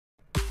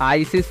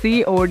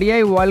ICC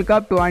ODI World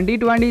Cup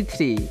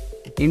 2023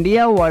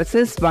 India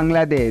vs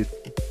Bangladesh.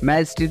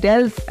 Match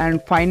details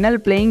and final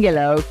playing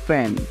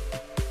 11.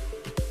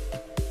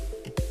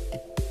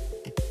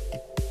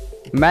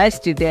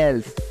 Match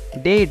details.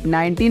 Date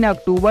 19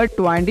 October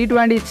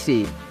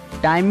 2023.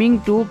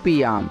 Timing 2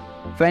 p.m.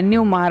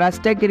 Venue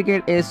Maharashtra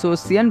Cricket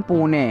Association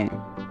Pune.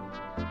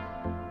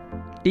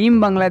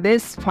 Team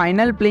Bangladesh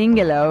final playing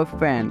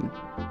 11.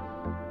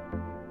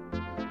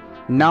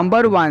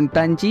 Number 1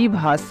 Tanjeeb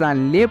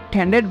Hassan,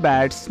 left-handed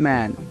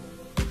batsman.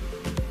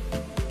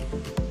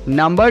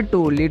 Number 2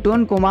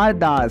 Litton Kumar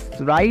Das,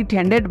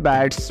 right-handed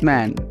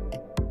batsman.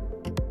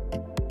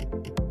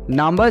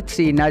 Number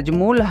 3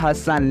 Najmul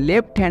Hassan,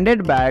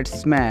 left-handed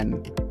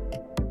batsman.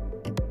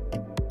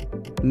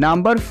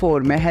 Number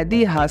 4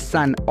 Mehdi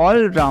Hassan,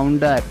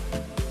 all-rounder.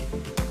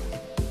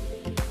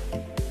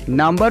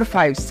 Number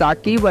 5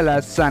 Saqib Al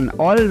Hasan,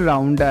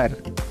 all-rounder.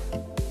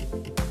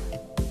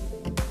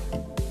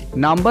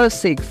 Number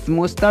 6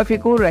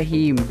 Mustafiqur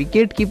Rahim,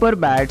 wicket-keeper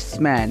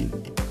batsman.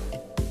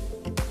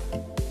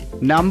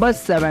 Number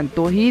 7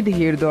 Tauheed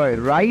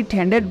Hirdoy,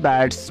 right-handed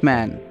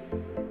batsman.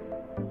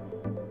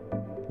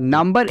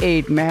 Number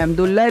 8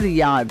 Mahmudullah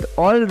Riyad,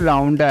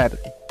 all-rounder.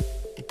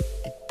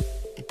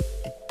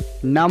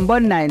 Number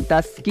 9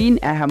 Taskin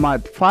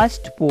Ahmad,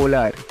 fast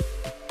bowler.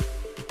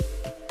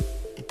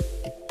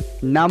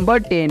 Number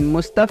 10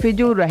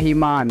 Mustafizur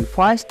Rahman,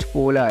 fast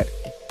bowler.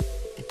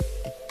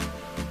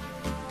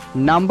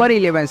 Number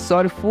 11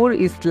 Sarfur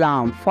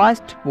Islam,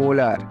 fast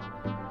bowler.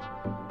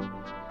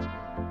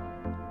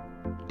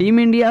 Team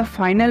India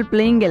final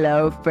playing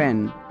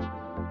 11.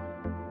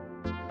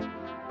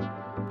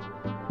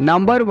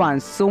 Number 1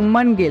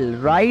 Suman Gill,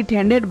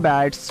 right-handed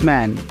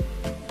batsman.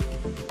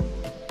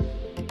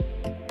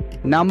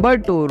 Number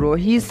 2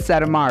 Rohit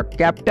Sharma,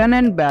 captain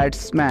and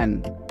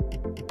batsman.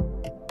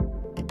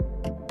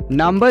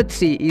 Number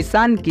 3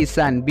 Ishan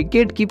Kishan,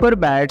 wicket-keeper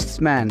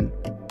batsman.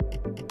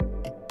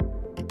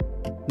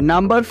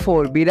 Number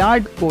 4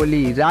 Virat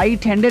Kohli,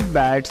 right-handed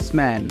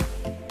batsman.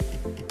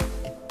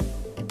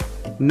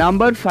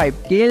 Number 5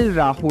 KL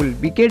Rahul,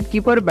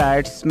 wicket-keeper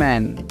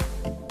batsman.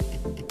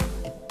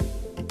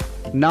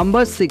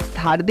 Number 6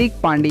 Hardik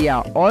Pandya,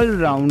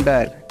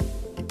 all-rounder.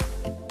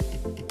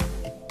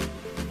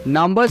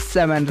 Number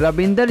 7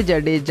 Ravindra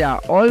Jadeja,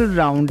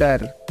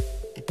 all-rounder.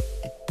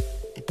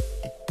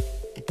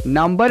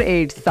 Number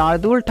 8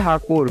 Shardul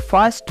Thakur,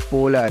 fast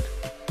bowler.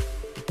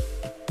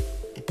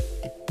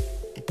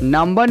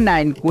 Number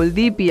 9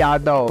 Kuldeep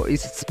Yadav,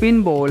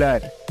 spin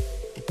bowler.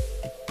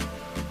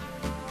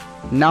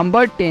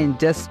 Number 10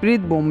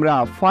 Jasprit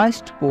Bumrah,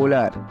 fast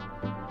bowler.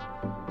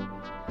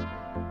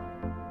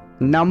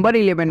 Number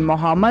 11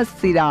 Mohammad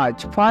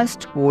Siraj,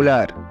 fast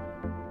bowler.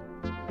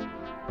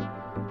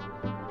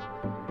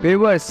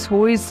 Viewers,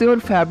 who is your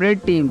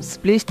favorite teams?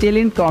 Please tell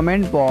in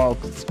comment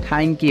box.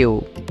 Thank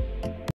you.